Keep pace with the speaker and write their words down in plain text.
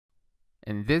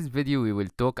In this video, we will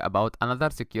talk about another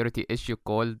security issue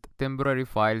called temporary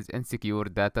files in secure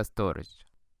data storage.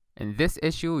 In this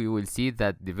issue, you will see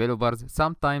that developers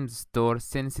sometimes store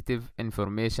sensitive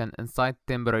information inside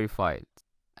temporary files.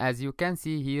 As you can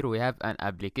see here, we have an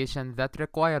application that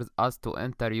requires us to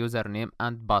enter username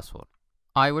and password.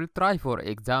 I will try, for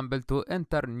example, to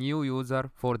enter new user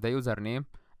for the username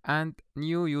and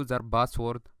new user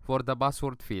password for the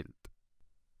password field.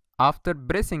 After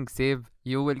pressing save,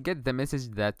 you will get the message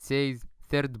that says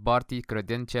third-party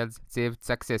credentials saved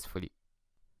successfully.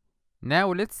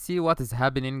 Now let's see what is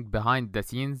happening behind the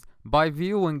scenes by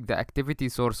viewing the activity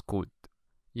source code.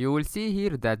 You will see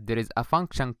here that there is a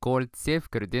function called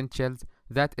save credentials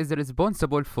that is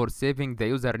responsible for saving the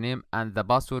username and the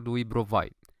password we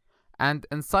provide. And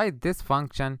inside this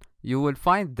function, you will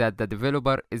find that the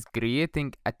developer is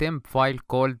creating a temp file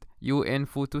called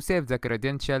uinfo to save the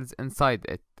credentials inside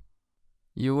it.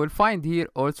 You will find here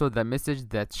also the message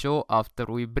that shows after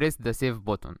we press the save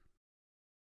button.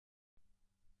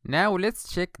 Now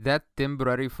let's check that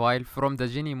temporary file from the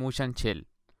Genymotion shell.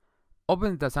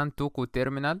 Open the Santoku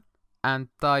terminal and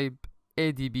type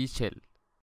adb shell.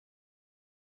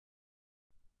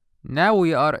 Now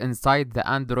we are inside the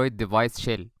Android device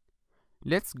shell.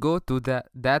 Let's go to the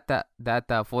data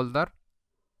folder,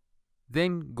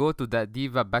 then go to the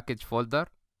diva package folder,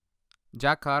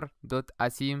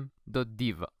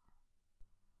 jacquard.asim.diva.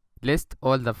 List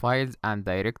all the files and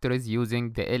directories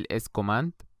using the ls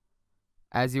command.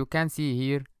 As you can see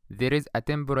here, there is a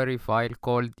temporary file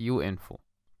called uinfo.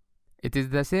 It is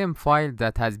the same file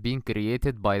that has been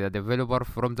created by the developer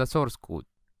from the source code.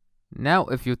 Now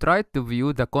if you try to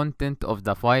view the content of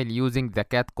the file using the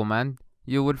cat command,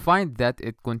 you will find that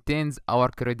it contains our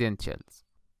credentials.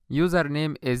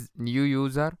 Username is new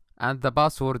user and the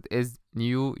password is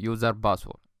new user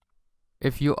password.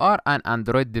 If you are an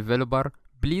Android developer,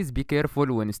 please be careful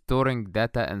when storing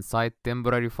data inside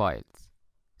temporary files.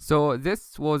 So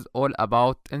this was all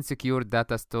about insecure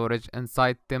data storage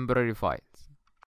inside temporary files.